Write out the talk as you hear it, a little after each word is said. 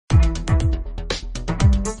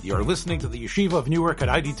You're listening to the Yeshiva of Newark at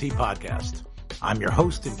IDT podcast. I'm your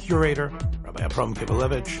host and curator, Rabbi Abram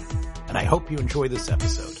Kibalevich, and I hope you enjoy this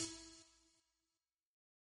episode.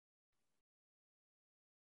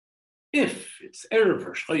 If it's Erev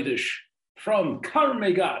Rosh Chodesh from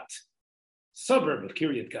Karmei Gat, suburb of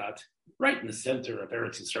Kiryat Gat, right in the center of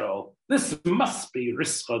Eretz Yisrael, this must be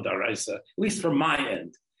Rischa Daraisa, at least from my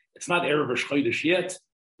end. It's not Erev Rosh Chodesh yet,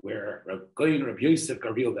 where Rabbi Yosef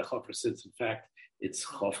Gabriel Bechofer sits. In fact, it's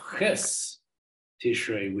Chof Ches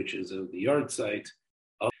Tishrei, which is the yard site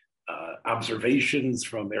of observations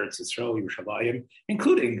from Eretz Yisrael, Yerushalayim,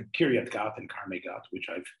 including Kiryat Gat and Karmei Gat, which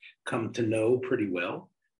I've come to know pretty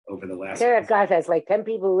well over the last. Kiryat Gat has like 10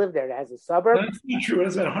 people who live there. It has a suburb. That's not true. It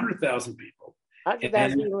has about 100,000 people.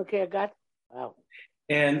 100,000 people in Kiryat Gat? Wow.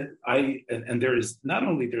 And there is not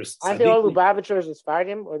only there's aren't they all Lubavitchers and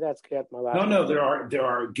Sfardim, or that's Kiryat Malach? No, there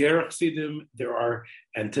are Ger Chassidim,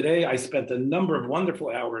 and today I spent a number of wonderful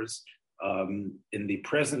hours in the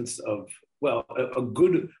presence of, a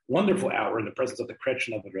good, wonderful hour in the presence of the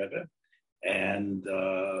Kretchen Rebbe, and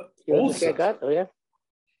also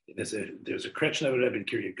there's a Kretchen Rebbe in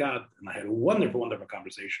Kiryat Gat, and I had a wonderful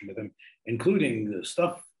conversation with him, including the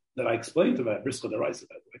stuff that I explained to him at Rischa Daraisa,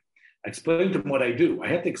 by the way. I explained to him what I do. I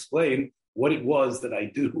had to explain what it was that I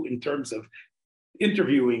do in terms of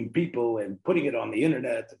interviewing people and putting it on the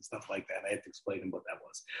internet and stuff like that. I had to explain to him what that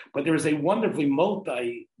was. But there is a wonderfully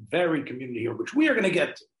multi-varied community here, which we are going to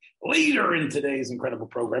get to later in today's incredible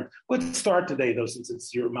program. Let's start today, though, since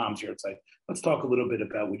it's your mom's yahrzeit. Let's talk a little bit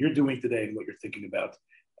about what you're doing today and what you're thinking about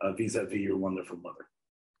vis-a-vis your wonderful mother.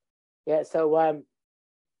 Yeah, so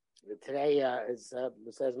today is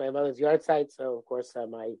my mother's yahrzeit. So, of course,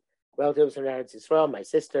 my relatives from Eretz Yisrael. My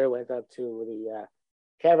sister went up to the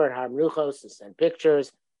Kever Har Menuchos to send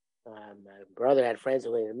pictures. My brother had friends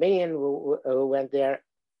who were in Minyan who went there.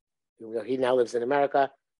 He now lives in America.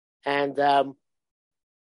 And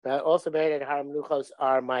also buried at Har Menuchos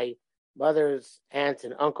are my mother's aunt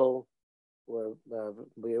and uncle, who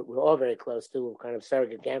we were all very close to, kind of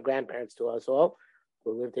surrogate grandparents to us all,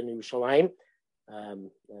 who lived in Yerushalayim, the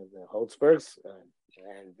Holtzbergs.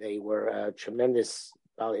 And they were tremendous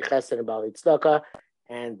Bali Chesed and Bali Tzedakah,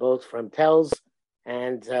 and both from Telz,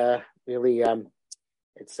 and really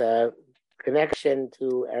it's a connection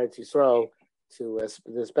to Eretz Yisrael, to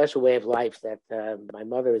the special way of life that my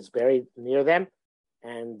mother is buried near them,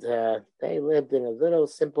 and they lived in a little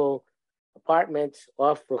simple apartment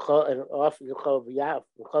off Rehov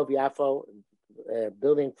Yafo,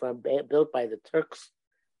 built by the Turks,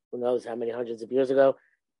 who knows how many hundreds of years ago.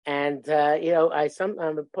 And,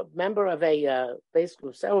 I'm a member of a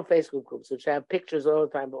several Facebook groups, which have pictures all the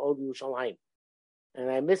time of old Yerushalayim. And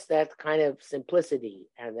I miss that kind of simplicity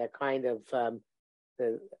and that kind of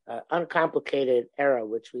the uncomplicated era,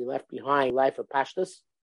 which we left behind, life of Pashtus.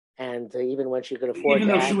 And even when she could afford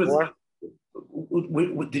to add more.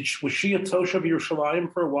 Was she a Tosha of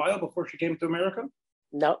Yerushalayim for a while before she came to America?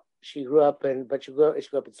 No, she grew up in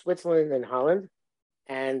Switzerland and Holland.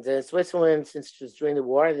 And Switzerland, since it was during the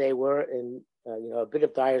war, they were in a bit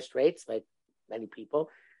of dire straits, like many people.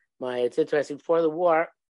 It's interesting. Before the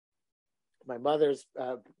war, my mother's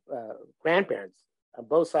grandparents on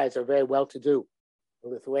both sides are very well-to-do in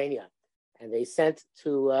Lithuania, and they sent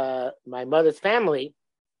to my mother's family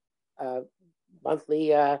monthly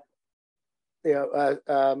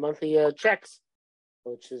checks,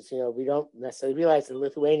 which is we don't necessarily realize in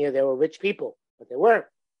Lithuania there were rich people, but they were.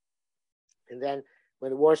 And then when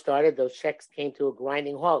the war started, those checks came to a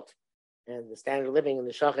grinding halt, and the standard of living in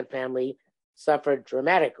the Shochet family suffered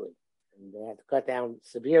dramatically. And they had to cut down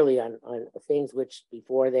severely on things which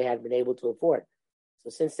before they had been able to afford. So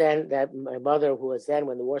since then, that my mother, who was then,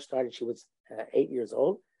 when the war started, she was 8 years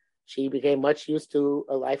old, she became much used to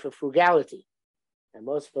a life of frugality. And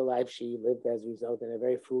most of her life, she lived as a result in a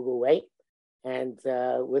very frugal way, and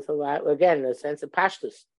with a lot, again, a sense of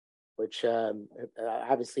pashtus, which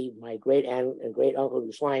obviously my great aunt and great uncle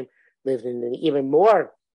Yerushalayim lived in an even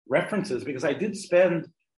more references, because I did spend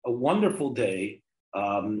a wonderful day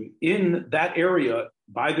in that area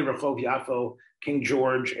by the Rehov Yafo, King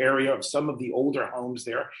George area of some of the older homes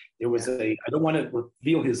there. There was I don't want to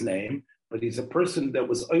reveal his name, but he's a person that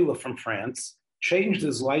was Oila from France, changed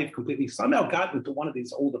his life completely, somehow got into one of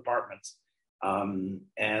these old apartments.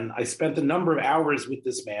 And I spent a number of hours with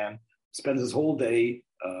this man, spent his whole day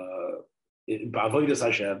in Bavodas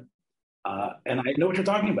Hashem, and I know what you're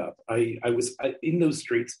talking about. I was in those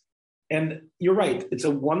streets, and you're right. It's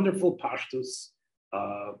a wonderful pashtus,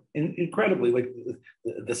 incredibly, like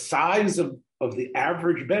the size of the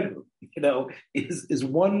average bedroom, is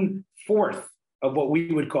 1/4 of what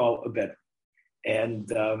we would call a bedroom.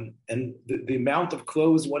 the amount of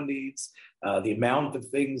clothes one needs, the amount of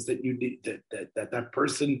things that you need that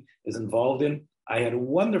person is involved in. I had a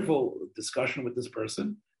wonderful discussion with this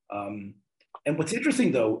person. And what's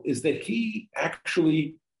interesting, though, is that he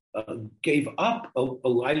actually gave up a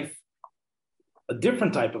life, a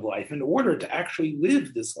different type of life, in order to actually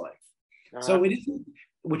live this life. Uh-huh. So it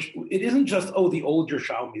isn't just, the old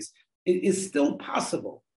Yerushalmis. It is still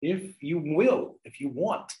possible, if you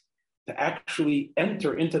want, to actually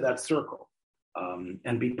enter into that circle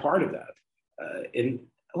and be part of that. And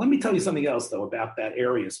let me tell you something else, though, about that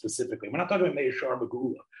area specifically. We're not talking about Meir Shar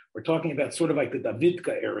Megula. We're talking about sort of like the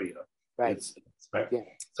Davidka area. Right. Right. Yeah.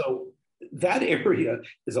 So that area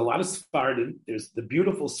is a lot of Sephardim. There's the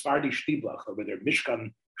beautiful Sephardi Shtiblach over there,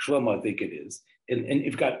 Mishkan Shlomo, I think it is. And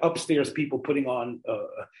you've got upstairs people putting on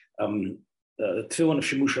Tefillin of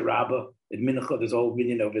Shemusha Rabbah at Mincha. There's all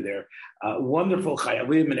minion over there. Wonderful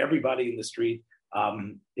Chayalim and everybody in the street.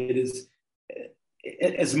 It is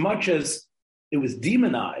as much as it was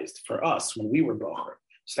demonized for us when we were Bocher.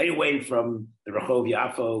 Stay away from the Rehov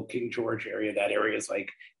Yafo, King George area. That area is like,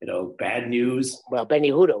 bad news. Well, Ben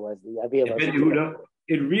Yehuda was the idea. Ben Yehuda.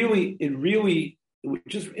 It's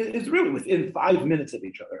really within 5 minutes of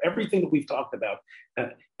each other. Everything that we've talked about,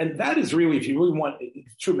 and that is really, if you really want,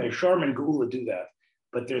 it's true. Meir Sharman and Geula do that,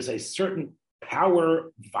 but there's a certain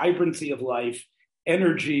power, vibrancy of life,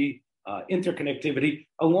 energy, interconnectivity,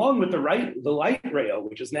 along with the light rail,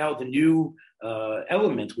 which is now the new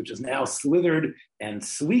element, which is now slithered and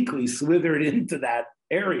sleekly slithered into that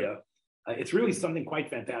area. It's really something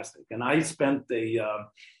quite fantastic. And I spent a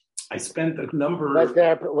number. Was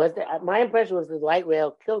there? My impression was the light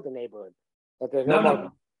rail killed the neighborhood. That there's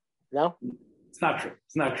no. It's not true.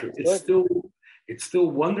 It's not true. It's still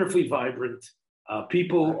wonderfully vibrant.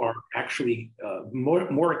 People are actually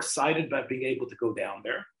more excited about being able to go down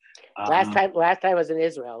there. Last time I was in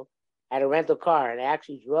Israel, I had a rental car, and I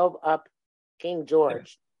actually drove up King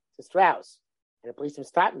George to Strauss, and the policeman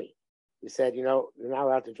stopped me. He said, "You're not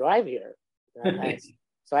allowed to drive here."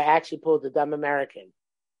 So I actually pulled the dumb American.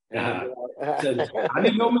 Yeah,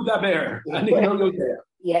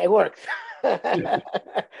 it worked. I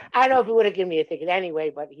don't know if he would have given me a ticket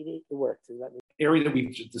anyway, but it worked. Area that we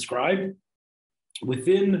described,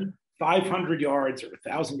 within 500 yards or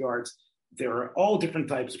 1,000 yards, there are all different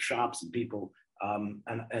types of shops and people,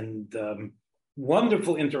 and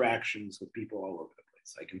wonderful interactions with people all over the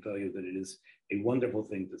place. I can tell you that it is a wonderful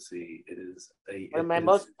thing to see. It is one of my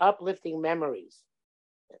most uplifting memories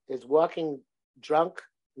is walking drunk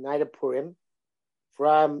night of Purim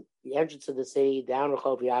from the entrance of the city down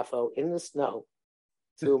Rehov Yafo in the snow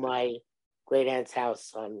to my great aunt's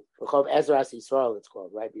house on Rehov Ezras Yisrael, it's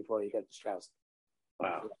called, right before you get to Strauss.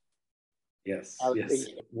 Wow. Yes.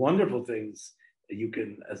 Wonderful things you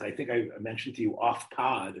can, as I think I mentioned to you off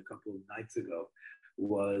pod a couple of nights ago,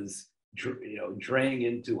 was draying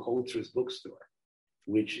into Holzer's bookstore,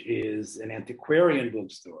 which is an antiquarian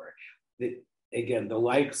bookstore. That, again, the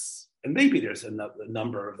likes, and maybe there's a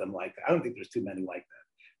number of them like that. I don't think there's too many like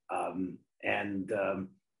that.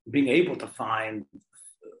 Being able to find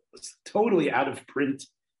totally out of print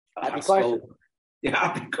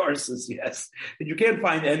Apikarsis, yes, that you can't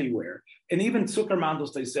find anywhere. And even Zucker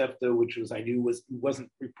Mandel's Tosefta, which I knew wasn't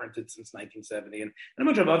reprinted since 1970, and a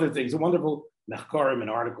bunch of other things, wonderful mechkarim and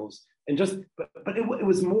articles, and but it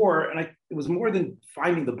was more, and it was more than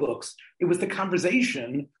finding the books. It was the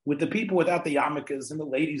conversation with the people without the yarmulkes and the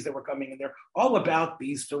ladies that were coming in there, all about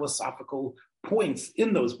these philosophical points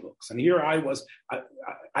in those books. And here I was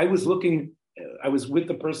looking, I was with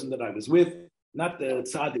the person that I was with. Not the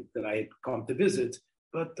tzaddik that I had come to visit,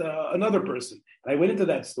 but another person. And I went into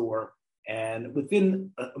that store, and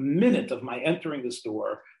within a minute of my entering the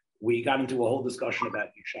store, we got into a whole discussion about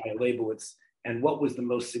Shia Leibowitz and what was the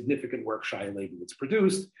most significant work Shia Leibowitz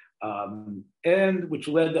produced, and which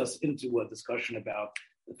led us into a discussion about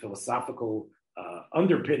the philosophical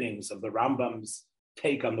underpinnings of the Rambam's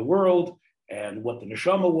take on the world and what the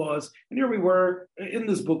neshama was. And here we were in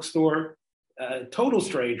this bookstore, total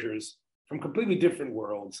strangers, from completely different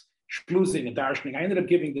worlds, schmoozing and darshaning. I ended up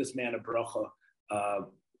giving this man a bracha,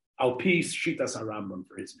 al-pi shitas harambam,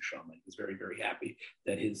 for his neshama. He was very, very happy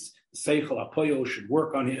that his seichel apoyo should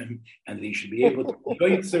work on him, and that he should be able to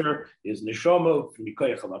yoitzer his neshama from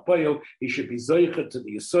mikoyach apoyo. He should be zoichet to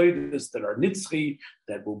the yisoidus that are nitzchi,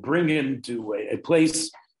 that will bring him to a place.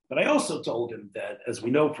 But I also told him that, as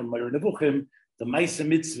we know from Meir Nevuchim, the Maisa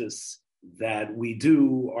mitzvahs that we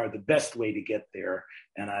do are the best way to get there.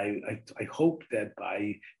 And I hope that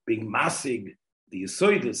by being masig, the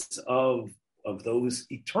yisoidus of of those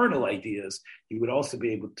eternal ideas, he would also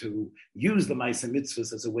be able to use the Maisa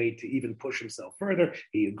Mitzvahs as a way to even push himself further.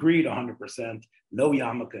 He agreed 100%, no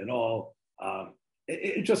yarmulke and all.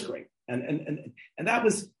 It's just great. And that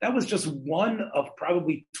was just one of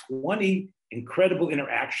probably 20 incredible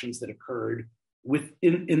interactions that occurred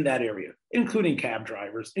in that area, including cab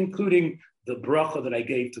drivers, including the bracha that I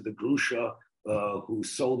gave to the grusha who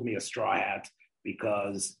sold me a straw hat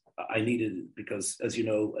because as you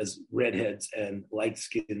know, as redheads and light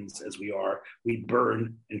skins as we are, we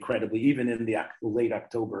burn incredibly, even in the late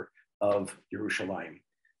October of Yerushalayim.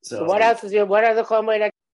 So what else is what are the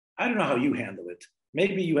Chol? I don't know how you handle it.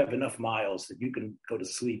 Maybe you have enough miles that you can go to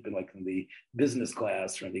sleep in the business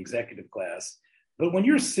class or in the executive class. But when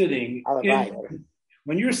you're sitting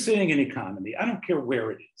in economy, I don't care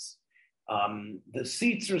where it is. The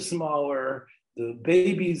seats are smaller. The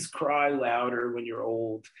babies cry louder when you're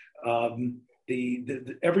old.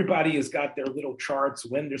 Everybody has got their little charts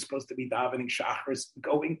when they're supposed to be davening shachris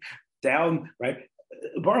going down. Right,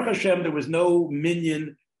 Baruch Hashem, there was no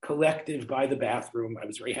minyan collective by the bathroom. I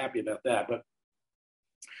was very happy about that. But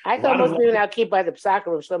I thought most people now keep by the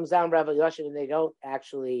psakim of Shlomo Zalman Rav Elyashiv, and they don't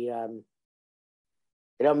actually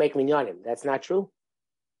they don't make minyanim. That's not true.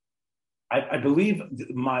 I believe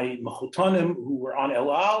my machotanim who were on El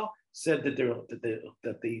Al said that there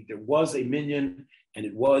was a minyan, and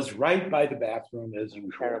it was right by the bathroom as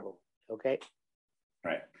usual. Terrible. Okay.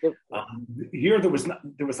 Right. Here there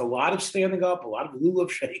was a lot of standing up, a lot of lulav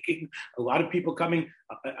shaking, a lot of people coming.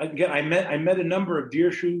 Again, I met a number of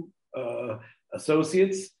Dirshu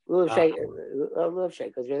associates. Lulav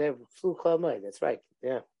shake because you're there flu chol. That's right.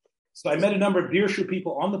 Yeah. So I met a number of Dirshu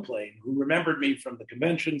people on the plane who remembered me from the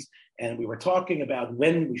conventions, and we were talking about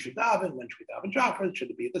when we should daven, when should we daven Jaffa, should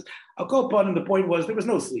it be this? I'll go upon, and the point was there was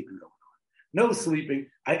no sleeping going on. No sleeping.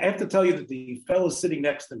 I have to tell you that the fellow sitting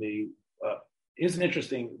next to me is an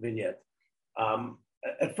interesting vignette.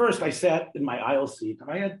 At first, I sat in my aisle seat, and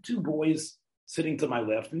I had two boys sitting to my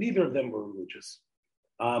left, and neither of them were religious.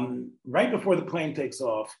 Right before the plane takes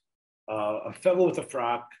off, a fellow with a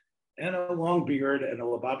frock and a long beard and a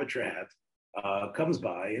Lubavitcher hat comes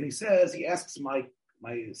by, and he asks my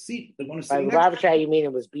seat. They want to sit. By Lubavitcher, you mean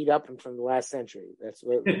it was beat up from the last century? That's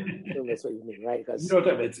what you mean, right? Because you know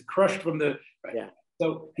what I mean? It's crushed from the right. Yeah.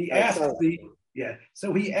 So he asks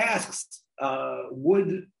So he asks,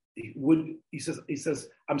 he says,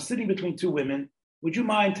 I'm sitting between two women. Would you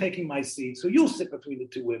mind taking my seat? So you'll sit between the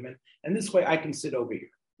two women, and this way I can sit over here.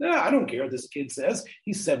 No, I don't care. This kid says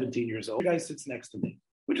he's 17 years old. The guy sits next to me,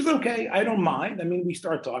 which is okay. I don't mind. I mean, we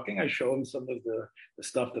start talking. I show him some of the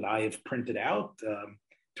stuff that I have printed out.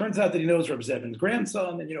 Turns out that he knows Reb Zevin's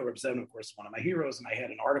grandson. And, Reb Zevin, of course, is one of my heroes. And I had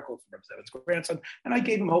an article from Reb Zevin's grandson. And I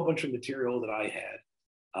gave him a whole bunch of material that I had.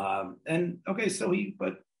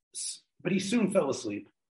 But he soon fell asleep.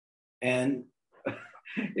 And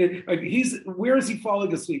where is he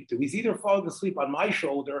falling asleep to? He's either falling asleep on my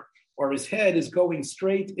shoulder or his head is going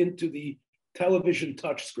straight into the television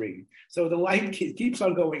touch screen. So the light keeps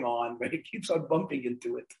on going on, but it keeps on bumping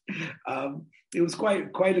into it. It was quite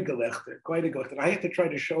a gelechter. I had to try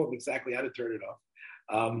to show him exactly how to turn it off.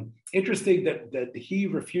 Interesting that he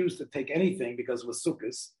refused to take anything because it was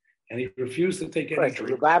Sukkos, and he refused to take any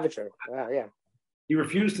drink. Yeah. He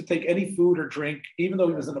refused to take any food or drink, even though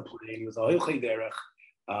he was in a plane. He was a Hilchei Derech.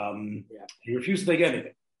 He refused to take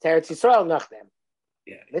anything. Teretz Yisrael nachdem.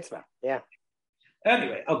 Yeah. Mitzvah. Yeah.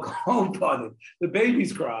 Anyway, I'll go upon it. The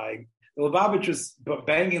baby's crying. The Lubavitch is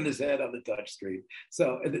banging his head on the touch screen.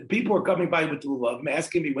 So people are coming by with lulav,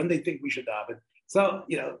 asking me when they think we should daven. So,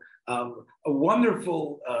 a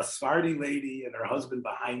wonderful Sephardi lady and her husband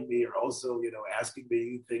behind me are also, asking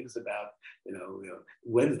me things about,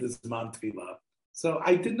 when is this month tefillah? So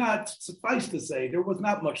I did not, suffice to say, there was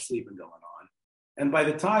not much sleeping going on. And by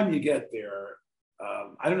the time you get there,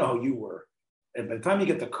 I don't know how you were, and by the time you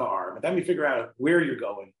get the car, by the time you figure out where you're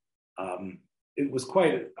going, I was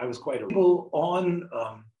quite on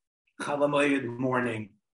Chol Hamoed morning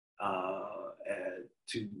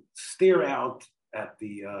to stare out at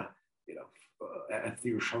the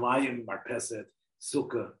Yerushalayim, Marpeset,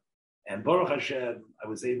 Sukkah, and Baruch Hashem, I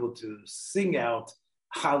was able to sing out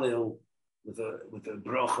Hallel with a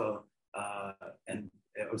bracha, and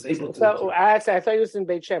I was able to. So I thought you was in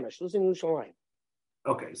Beit Shemesh. You was in Yerushalayim.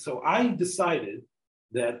 Okay, so I decided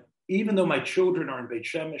that even though my children are in Beit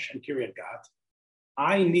Shemesh and Kiryat Gat,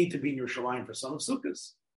 I need to be in Yerushalayim for some of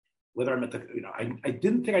Sukkos. Whether I'm at the, I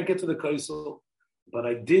didn't think I'd get to the Kosel, but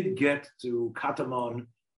I did get to Katamon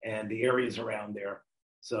and the areas around there.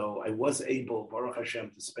 So I was able, Baruch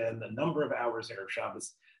Hashem, to spend a number of hours there of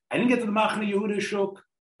Shabbos. I didn't get to the Machne Yehuda Shuk,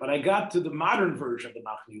 but I got to the modern version of the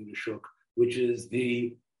Machne Yehuda Shuk, which is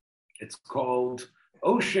it's called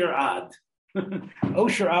Osher Ad.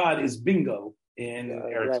 Osher Ad is bingo in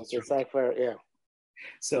Eretz Yisrael. It's like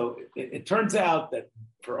So it turns out that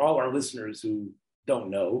for all our listeners who don't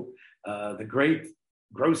know, the great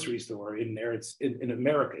grocery store in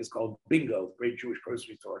America is called Bingo, the great Jewish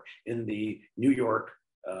grocery store in the New York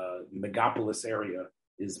megapolis area.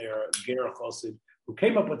 Is there Ger Chassid who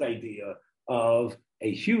came up with the idea of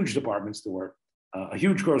a huge department store, a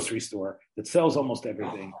huge grocery store that sells almost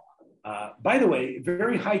everything. By the way,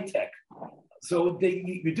 very high tech. So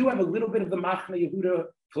you do have a little bit of the Machne Yehuda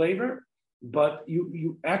flavor, but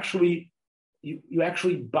you actually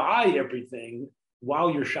buy everything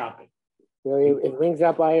while you're shopping. So it rings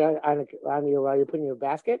up on you while you're putting your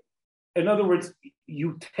basket? In other words,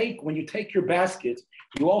 when you take your basket,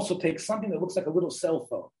 you also take something that looks like a little cell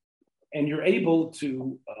phone, and you're able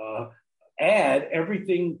to add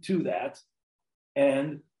everything to that.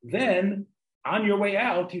 And then on your way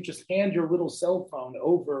out, you just hand your little cell phone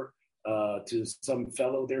over to some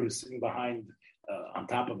fellow there who's sitting behind on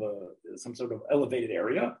top of some sort of elevated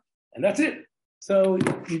area, and that's it. So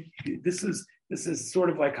this is sort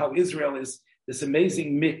of like how Israel is. This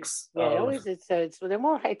amazing mix. They're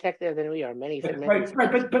more high tech there than we are.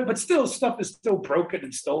 Right. But still, stuff is still broken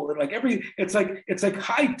and stolen. Like it's like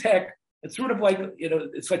high tech. It's sort of like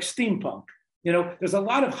it's like steampunk. There's a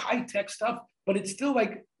lot of high tech stuff, but it's still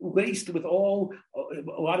like laced with a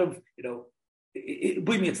lot of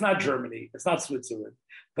believe me, it's not Germany, it's not Switzerland,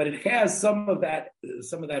 but it has some of that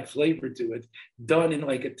flavor to it, done in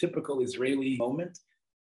like a typical Israeli moment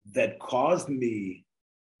that caused me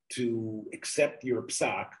to accept your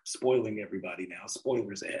psak, spoiling everybody now,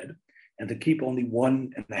 spoilers ahead, and to keep only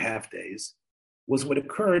 1.5 days, was what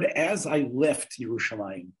occurred as I left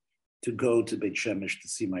Yerushalayim to go to Beit Shemesh to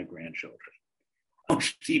see my grandchildren.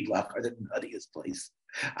 Shtibla are the nuttiest place.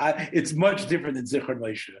 It's much different than Zichron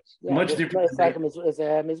Moshe. Much different. It's like a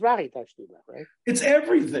Mizrahi type Shtibla, right? It's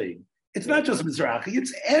everything. It's not just Mizrahi.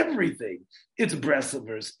 It's everything. It's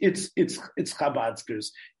Breslevers. It's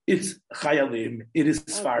Chabadskers. It's Chayalim. It is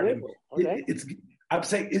Sfardim. Okay. I'm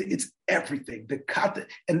saying it's everything.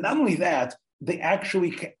 And not only that, they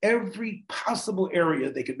actually every possible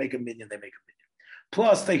area they could make a minyan. They make a minyan.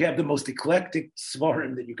 Plus, they have the most eclectic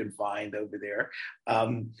svarim that you can find over there.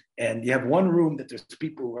 And you have one room that there's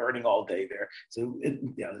people learning all day there. So,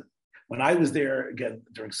 when I was there, again,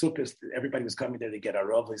 during Sukkot, everybody was coming there to get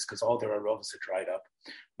arovas because all their arovas had dried up.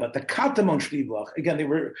 But the Katamon Shliblach, again,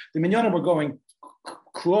 the minyanim were going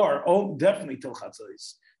klor, definitely till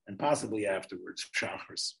Chatzos, and possibly afterwards,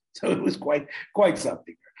 Shachars. So it was quite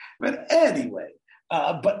something. But anyway,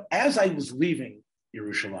 but as I was leaving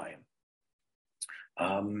Yerushalayim,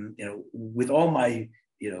 with all my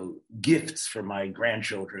gifts for my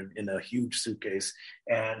grandchildren in a huge suitcase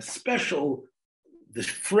and the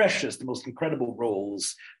freshest, the most incredible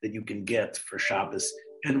rolls that you can get for Shabbos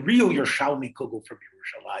and real Yerushalmi kugel from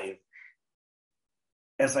Yerushalayim.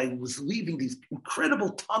 As I was leaving these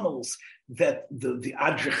incredible tunnels that the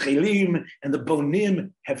Adrechelim and the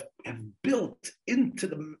Bonim have built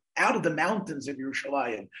out of the mountains of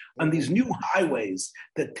Yerushalayim on these new highways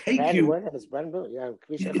that take you.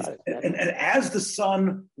 And as the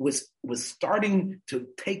sun was starting to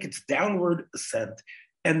take its downward ascent,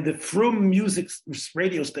 and the Frum Music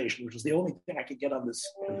radio station, which was the only thing I could get on this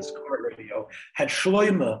car radio, had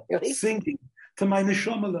Shloime singing to my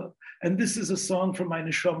Neshama. And this is a song from my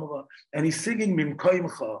Neshama. And he's singing Mim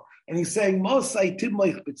Koimcha. And he's saying, Mosai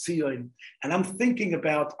Timleich B'Tzion. And I'm thinking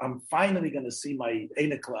about, I'm finally going to see my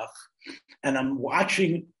Einiklach. And I'm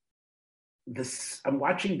watching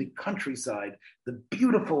the countryside, the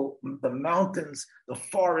mountains, the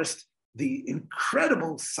forest, the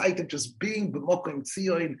incredible sight of just being b'mokom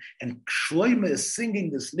tzion, and Shloime is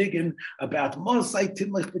singing this niggin about Mosai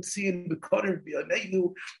Timlech B'Tzion B'Kodev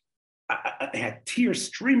B'Yoneinu. I had tears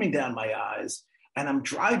streaming down my eyes, and I'm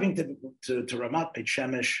driving to Ramat Beit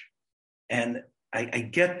Shemesh, and I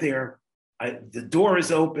get there. The door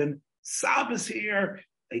is open. Sab is here.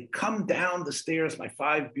 They come down the stairs. My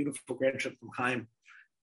 5 beautiful grandchildren from Chaim,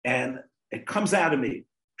 and it comes out of me,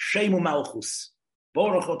 Shemu Malchus. Which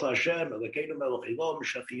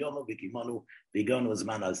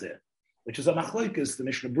is a machlokes, the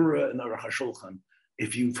Mishnah Berurah and the Aruch HaShulchan.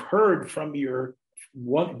 If you've heard from your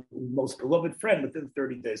one most beloved friend within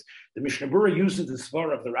 30 days, the Mishnah Berurah uses the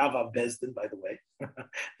svar of the Rav of Bezdin, by the way,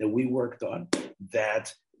 that we worked on,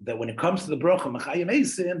 that when it comes to the bracha Machayim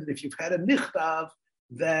Eisin, if you've had a nichtav,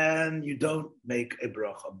 then you don't make a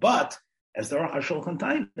bracha. But as the Aruch HaShulchan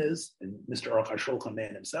time is, and Mr. Aruch HaShulchan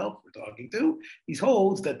man himself we're talking to, he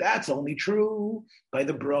holds that that's only true by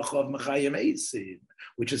the bracha of Mechayim Eitzim,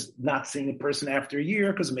 which is not seeing a person after a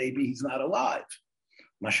year because maybe he's not alive.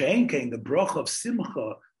 Masha'en came the bracha of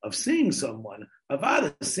Simcha, of seeing someone,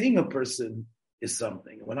 Avada, seeing a person is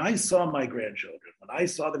something. When I saw my grandchildren, when I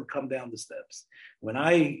saw them come down the steps, when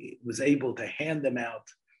I was able to hand them out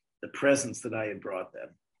the presents that I had brought them,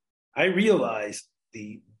 I realized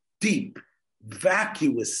the deep,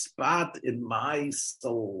 vacuous spot in my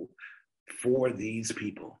soul for these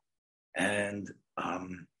people. And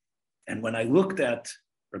when I looked at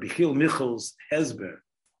Rabbi Chil Michel's Hezber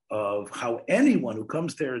of how anyone who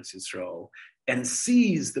comes to Eretz Yisrael and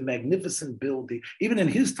sees the magnificent building, even in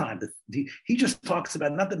his time, he just talks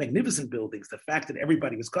about not the magnificent buildings, the fact that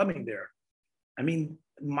everybody was coming there. I mean,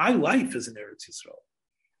 my life is in Eretz Yisrael.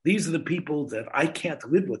 These are the people that I can't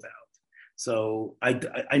live without. So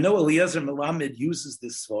I know Eliezer Melamed uses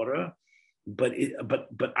this svara, but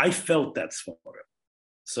I felt that svara.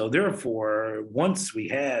 So therefore, once we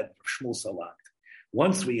had Shmuel Salak,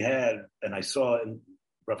 once we had, and I saw in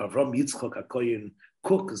Rav Avram Yitzchak HaKoyin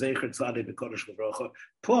Cook Zecher Tzadeh B'Kodesh L'Vrocha.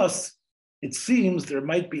 Plus, it seems there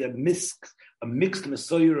might be a mixed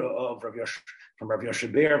Mesorah of from Rav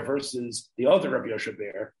Yoshe Ber versus the other Rav Yoshe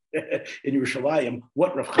Ber in Yerushalayim.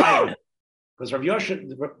 What Rav Chaim, because Rav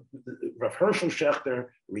Hershel Shechter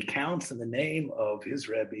recounts in the name of his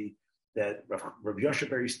Rebbe that Rav Yoshe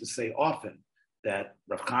Ber used to say often that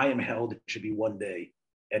Rav Chaim held it should be one day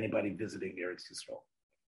anybody visiting Eretz Yisrael.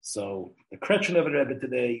 So the Kretschenover Rebbe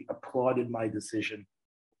today applauded my decision.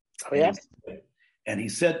 Oh, yeah? And he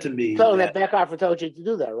said to me... So that Beckhofer told you to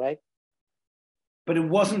do that, right? But it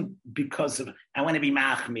wasn't because of, I want to be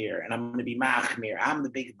Machmir, and I'm going to be Machmir. I'm the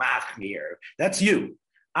big Machmir. That's you.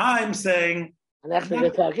 I'm saying... And that's what they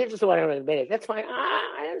talk. You just want to admit it. That's fine.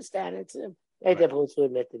 I understand. It's very difficult to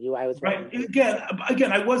admit that I was right.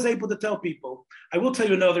 Again, I was able to tell people. I will tell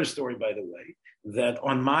you another story, by the way, that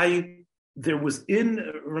there was in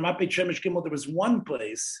Ramat Beit Shemesh Gimel, there was one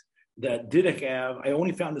place that did have, I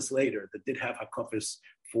only found this later, that did have hakafis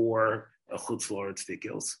for a Chutz La'aretz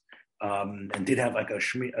Tikils, and did have like a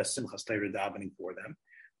Simchas Torah davening for them.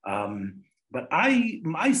 But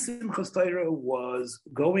my Simchas Torah was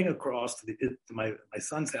going across to my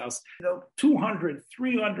son's house, 200,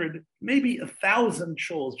 300, maybe 1,000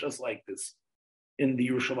 shuls just like this in the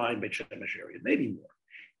Yerushalayim Beit Shemesh area, maybe more.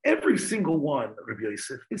 Every single one, Rabbi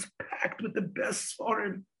Yosef, is packed with the best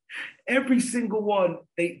svarim. Every single one,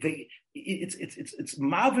 it's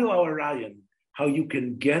Mavil Arayan how you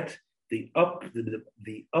can get the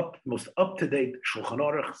most up to date Shulchan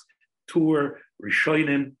Aruch tour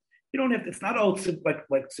Rishonim. You don't have to, it's not all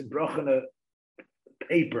like Sibrach on a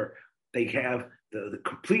paper. They have the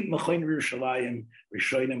complete Mechain Yerushalayim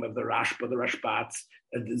Rishonim of the Rashba, the Rashbats,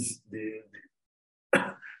 and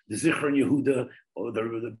the Zichron Yehuda or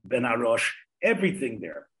the Ben Arosh, everything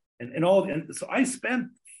there, and so I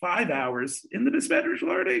spent 5 hours in the Besmedrash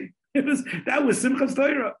learning. That was Simchas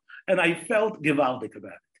Torah, and I felt gewaldik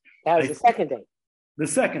about it. That was the second day. The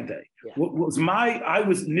second day I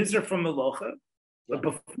was Nizar from Melocha, but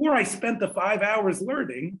before I spent the 5 hours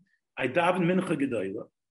learning, I davened Mincha Gedolah.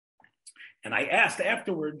 And I asked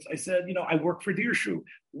afterwards, I said, I work for Dirshu.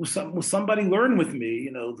 Will somebody learn with me,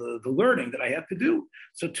 the learning that I have to do?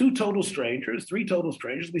 So 3 total strangers,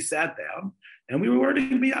 we sat down and we were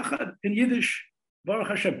learning biyachad in Yiddish, Baruch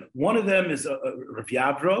Hashem. One of them is Rav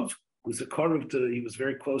Yavrov, who's a Korov he was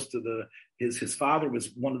very close to his father was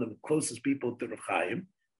one of the closest people to Rav Chaim.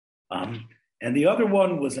 And the other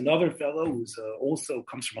one was another fellow who's also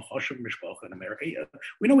comes from a Choshev Mishpacha in America.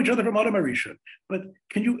 We know each other from Adam Arishon, but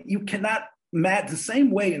you cannot match the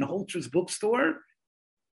same way in Holcher's bookstore,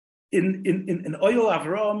 in Oyel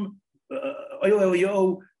Avram, Oyel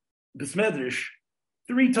Elio, Besmedrash,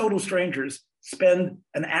 3 total strangers spend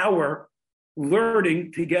an hour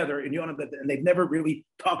learning together in Yonah, and they've never really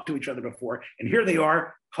talked to each other before. And here they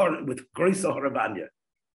are with Groisa Harabanya.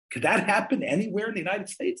 Could that happen anywhere in the United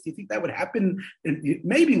States? Do you think that would happen in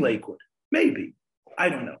maybe Lakewood? Maybe. I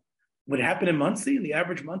don't know. Would it happen in Muncie, in the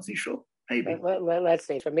average Muncie shul? Maybe. Let's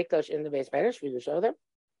say for Mikdash in the base Spanish, will you show them?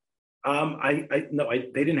 They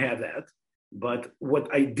didn't have that. But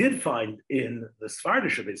what I did find in the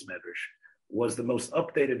Sfardish of his Medrash was the most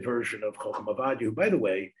updated version of Chocham Avadia, who, by the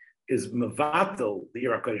way, is Mevatel, the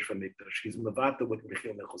Yer HaKodesh from Mikdash. He's Mevatel what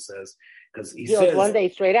Michil Michel says, because he says 1 day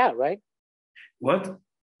straight out, right? What?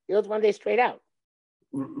 He holds 1 day straight out.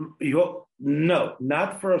 No,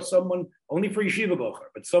 not for someone, only for Yeshiva Bocher,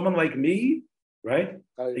 but someone like me, right?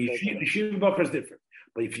 The Yeshiva Bocher is different.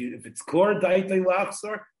 But if it's Klor Daitei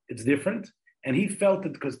Lachsar, it's different. and he felt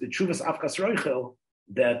that because the Tshuvas Avkas Roichel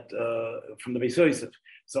that from the Beis Yosef.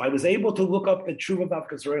 So I was able to look up the Tshuva of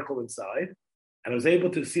Avkas Roichel inside, and I was able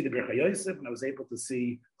to see the Birchei Yosef, and I was able to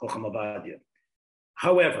see Chocham Ovadia.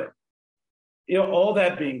 However, all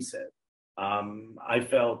that being said, I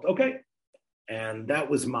felt okay, and that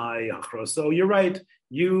was my achros. So you're right,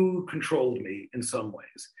 you controlled me in some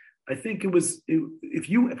ways. I think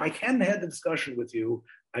if I hadn't had the discussion with you,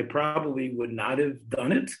 I probably would not have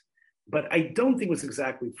done it. But I don't think it was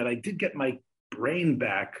exactly. But I did get my brain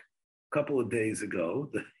back a couple of days ago,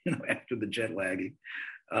 after the jet lagging.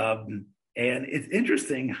 And it's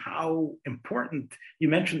interesting how important, you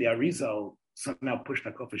mentioned the Arizal somehow pushed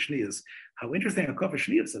Hakaf Shniyas, how interesting Hakaf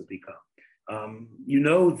Shniyas has become. You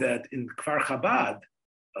know that in Kfar Chabad,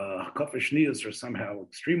 Hakaf Shniyas are somehow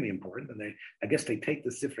extremely important, and I guess they take the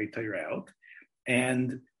Sifrei Torah out.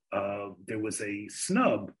 And there was a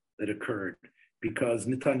snub that occurred because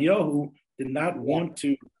Netanyahu did not want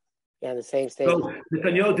to. Yeah, the same stage. So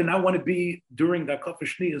Netanyahu did not want to be during the Hakaf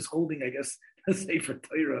Shniyas holding, I guess, the Sefer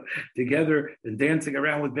Torah together and dancing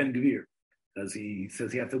around with Ben Gvir, because he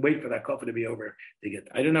says he has to wait for that Hakaf to be over to get.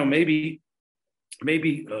 I don't know. Maybe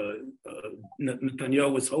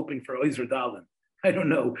Netanyahu was hoping for Ozer Dalin. I don't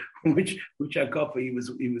know which Hakaf he was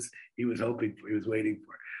hoping for. He was waiting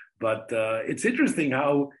for. But it's interesting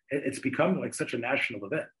how it's become like such a national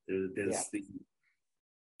event. There's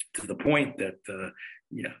to the point that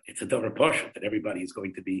it's a Dover Pasha that everybody is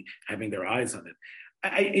going to be having their eyes on it.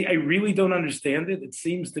 I really don't understand it. It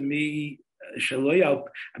seems to me,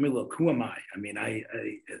 look, who am I? I mean,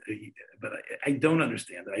 but I don't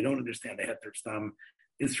understand it. I don't understand the Heter Stam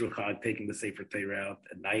Yisroel Chag taking the Sefer Torah out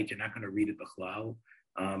at night. You're not going to read it b'chlal.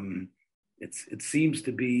 It seems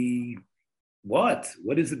to be what?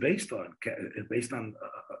 What is it based on? Based on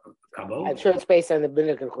Kabbalah? I'm sure it's based on the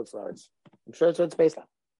Binuk and Chutz La'aretz. I'm sure it's what it's based on.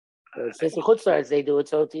 Since the Chutz La'aretz, they do it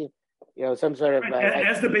so some sort of.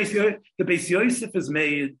 As the Beis Yosef is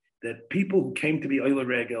made, that people who came to be Euler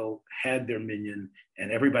Regel had their minyan,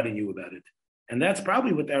 and everybody knew about it. And that's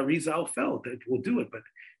probably what the Arizal felt, that we'll do it. But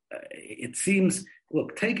it seems,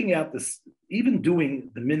 look, taking out this, even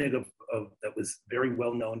doing the minhag of that was very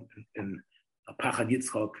well known in Pachad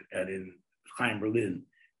Yitzchok and in Chaim Berlin,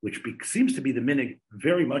 which seems to be the minhag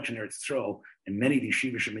very much in Eretz Yisrael and many of the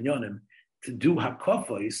Yeshiva Sheminyonim, to do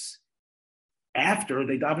hakafos after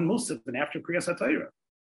they daven Musaf and after Kriyas HaTorah,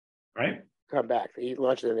 right? Come back. They eat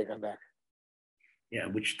lunch and then they come back. Yeah,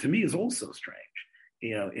 which to me is also strange.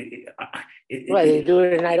 They do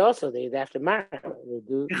it at night also. They after Mara. They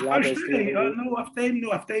do. But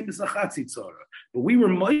we were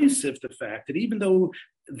moisif the fact that even though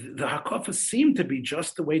the hakafos seemed to be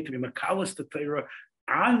just the way to be makalas the Torah,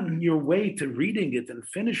 on your way to reading it and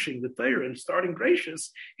finishing the Torah and starting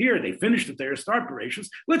gracious, here they finish the Torah, start gracious.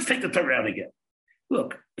 Let's take the Torah out again.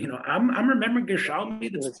 Look, I'm remembering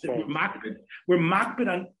Gershalmi that we're makbid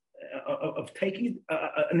on of taking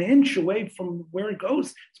an inch away from where it goes.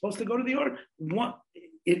 It's supposed to go to the order.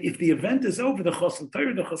 If the event is over, the Chosin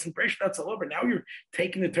Torah, the Chosin Bresh, that's all over. Now you're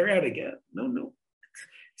taking the Torah out again. No.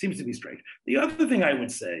 It seems to be strange. The other thing I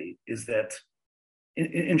would say is that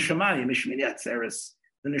in Shemayim, in Shmini Atzeres,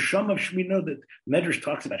 the neshama of Shmino that Medrash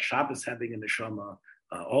talks about Shabbos having a neshama,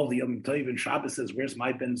 all the Yom Tov, and Shabbos says, "Where's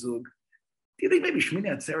my Ben Zug?" Do you think maybe Shmini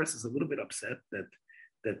Atzeres is a little bit upset that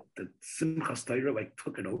Simchas Torah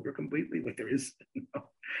took it over completely? Like there is,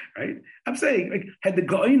 right? I'm saying, had the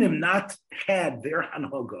Goinim not had their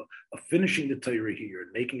hanhaga of finishing the Torah here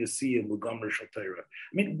and making a siyum l'gomer shel Torah,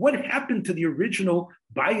 I mean, what happened to the original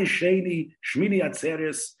Bayesheni Shmini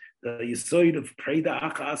Atzeres? The Yisoid of Preda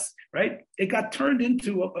Achas, right? It got turned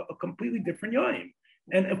into a completely different Yoim.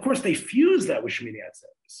 And of course, they fused that with Shmini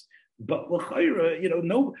Atzeres. But L'chayra,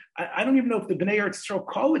 I don't even know if the Bnei Eretz Yisrael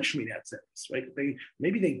call it Shmini Atzeres, right?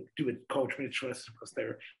 Maybe they do it call it Shmini Atzeres because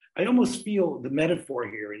I almost feel the metaphor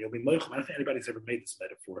here, and you'll be moichel. I don't think anybody's ever made this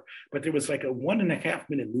metaphor, but there was like a 1.5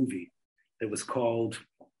 minute movie that was called,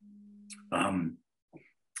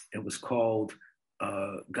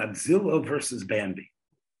 Godzilla versus Bambi.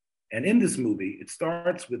 And in this movie, it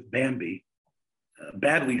starts with Bambi, a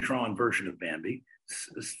badly drawn version of Bambi,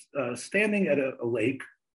 standing at a lake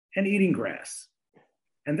and eating grass.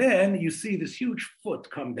 And then you see this huge foot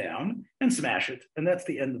come down and smash it, and that's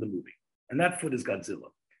the end of the movie. And that foot is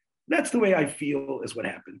Godzilla. That's the way I feel is what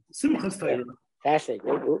happened. Simchas Torah.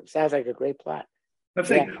 Fascinating. Sounds like a great plot. I'm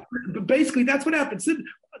saying, but basically, that's what happened.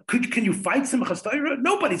 Can you fight Simchas Torah?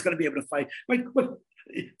 Nobody's going to be able to fight.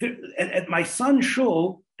 At my son's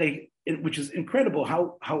shul, which is incredible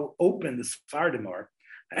how open the Sephardim are,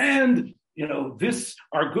 and this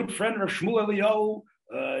our good friend Rav Shmuel Eliyahu,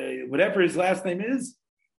 whatever his last name is,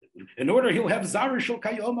 in order he'll have Zarishal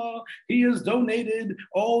Kayoma, he has donated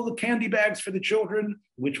all the candy bags for the children,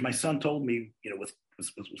 which my son told me, was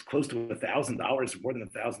close to $1,000, more than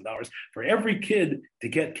 $1,000 for every kid to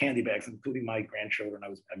get candy bags, including my grandchildren. I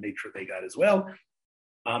made sure they got as well.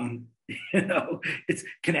 It's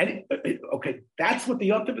kinetic. Okay, that's what the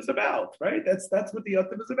Yontif is about, right? That's what the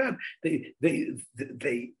Yontif is about. They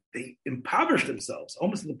impoverish themselves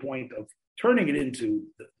almost to the point of turning it into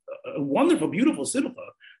a wonderful, beautiful simcha.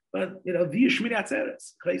 But via Shmini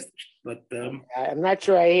Atzeres. But I'm not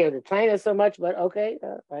sure I hear the China so much, but okay.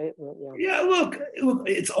 Yeah, look,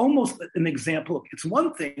 it's almost an example. It's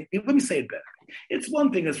one thing. Let me say it better. It's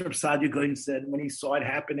one thing, as Reb Sadia Goin said when he saw it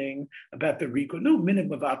happening about the Rico. No, minig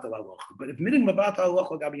mavat aloch. But if minig mavat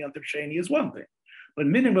aloch gabi yontif sheni is one thing, but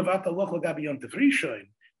minig mavat aloch gabi yontif rishon,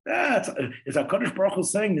 is HaKadosh Baruch Hu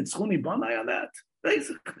saying nitzchuni banai on that?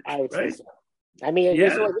 Basically, I would right? say so. I mean,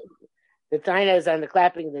 the China is on the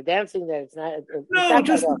clapping and the dancing. That it's not.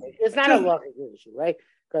 It's not a logic issue, right?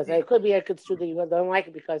 Because it could be a construed that you don't like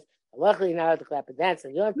it because luckily now the clap and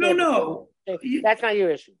dancing. No. That's not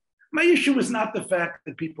your issue. My issue is not the fact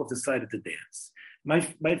that people decided to dance. My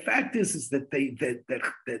fact is that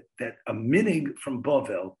that a minig from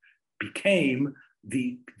Bovel became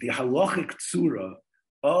the halachic tzura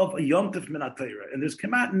of a yontif min HaTorah, and there's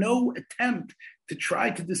come out no attempt to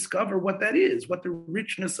try to discover what that is, what the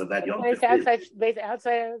richness of that yontif is.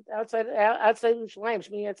 Outside Yerushalayim,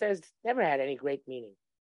 Shmini Atzeres never had any great meaning,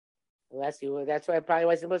 unless you were. That's why probably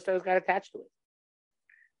why most of us got attached to it.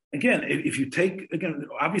 Again, if you take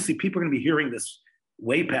obviously people are going to be hearing this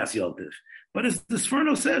way past yontif, but as the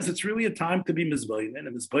Sforno says, it's really a time to be mizboinen,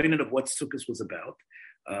 and mizboinen of what Sukkot was about.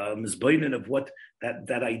 Mizboinen of what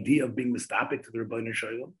that idea of being mistapik to the Rebbeinu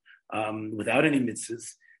Shalom without any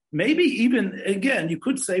mitzvahs. Maybe even again, you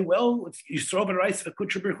could say, well, you saw the rice of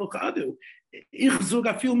Kutcher Birchokadu. Ich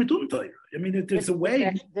sogar viel mit Unteure. I mean, there's a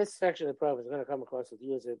way. This section of the program is going to come across with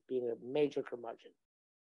you as being a major curmudgeon.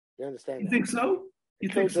 You understand? You think so? You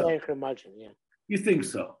think so? Curmudgeon, yeah. You think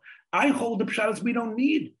so? I hold the pshatas we don't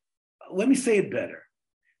need. Let me say it better.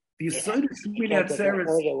 The Yesod of Shmini Atzeres.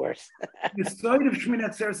 The Yesod of Shmini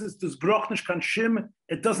Atzeres is this brochnish kan shim.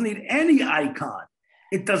 It doesn't need any icon.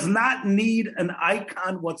 It does not need an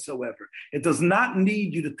icon whatsoever. It does not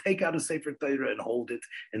need you to take out a Sefer Torah and hold it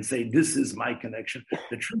and say, this is my connection.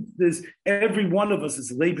 The truth is, every one of us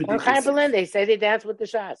is labeled. They say they dance with the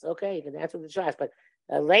Shas. Okay, you can dance with the Shas. But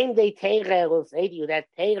Lane de Teira will say to you that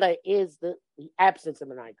Teira is the absence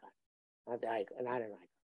of an icon, not an icon.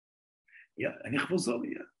 Yeah, and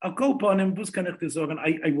I'll go upon him.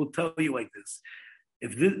 I will tell you like this.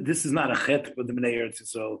 If this is not a chet for the Bnei Eretz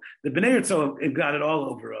Yisrael, the Bnei Eretz Yisrael have got it all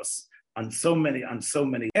over us on so many.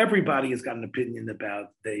 Everybody has got an opinion about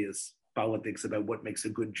Deus politics, about what makes a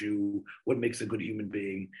good Jew, what makes a good human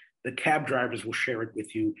being. The cab drivers will share it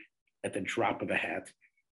with you at the drop of a hat.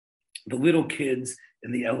 The little kids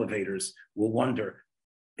in the elevators will wonder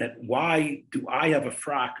that why do I have a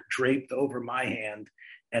frock draped over my hand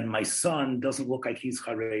and my son doesn't look like he's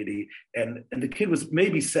Haredi, and the kid was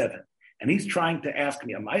maybe 7. And he's trying to ask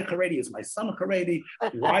me, am I Haredi? Is my son Haredi?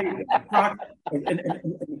 Why?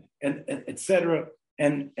 and et cetera.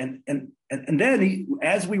 And then he,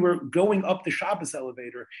 as we were going up the Shabbos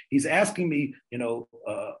elevator, he's asking me,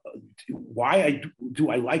 why do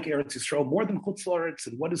I like Eretz Yisrael more than Chutz La'aretz,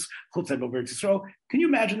 and what is Chutz of Eretz Yisrael? Can you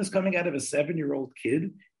imagine this coming out of a 7-year-old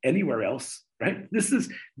kid anywhere else? Right? This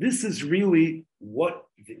is really what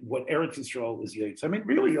Eretz Yisrael is. I mean,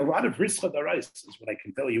 really, a lot of Rischa Darais is what I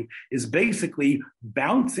can tell you is basically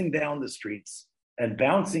bouncing down the streets and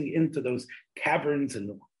bouncing into those caverns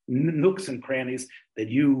and nooks and crannies that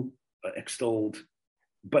you extolled,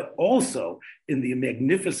 but also in the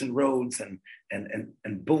magnificent roads and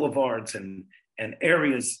boulevards and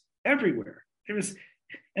areas everywhere.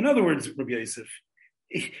 In other words, Rabbi Yosef,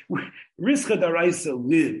 Rischa Daraisa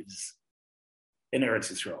lives in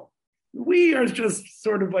Eretz Yisrael. We are just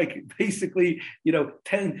sort of like basically,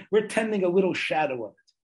 we're tending a little shadow of it.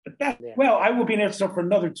 But I will be in Eretz Yisrael for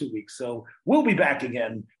another 2 weeks, so we'll be back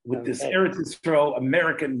again with this Eretz Yisrael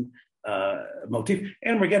American motif,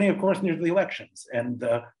 and we're getting, of course, near the elections, and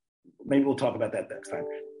maybe we'll talk about that next time.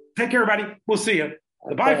 Take care, everybody. We'll see you.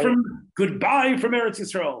 Goodbye from Eretz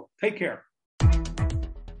Yisrael. Take care.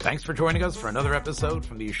 Thanks for joining us for another episode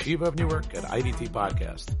from the Yeshiva of Newark at IDT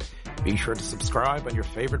Podcast. Be sure to subscribe on your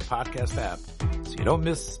favorite podcast app so you don't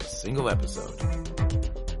miss a single episode.